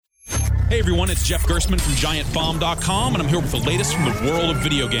Hey everyone, it's Jeff Gerstmann from GiantBomb.com, and I'm here with the latest from the world of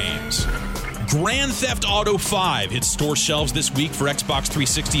video games. Grand Theft Auto 5 hits store shelves this week for Xbox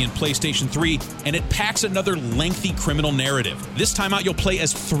 360 and PlayStation 3, and it packs another lengthy criminal narrative. This time out, you'll play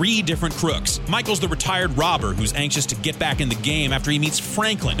as 3 different crooks. Michael's the retired robber who's anxious to get back in the game after he meets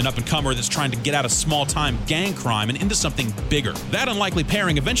Franklin, an up-and-comer that's trying to get out of small-time gang crime and into something bigger. That unlikely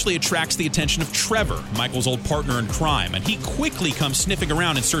pairing eventually attracts the attention of Trevor, Michael's old partner in crime, and he quickly comes sniffing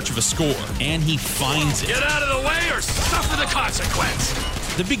around in search of a score. And he finds it. Get out of the way or suffer the consequence!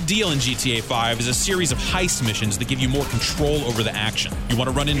 The big deal in GTA 5 is a series of heist missions that give you more control over the action. You want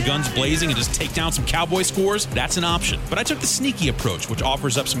to run in guns blazing and just take down some cowboy scores? That's an option. But I took the sneaky approach, which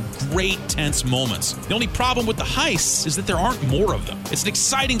offers up some great tense moments. The only problem with the heists is that there aren't more of them. It's an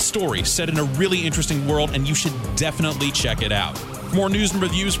exciting story set in a really interesting world, and you should definitely check it out. For more news and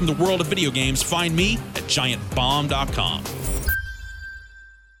reviews from the world of video games, find me at GiantBomb.com.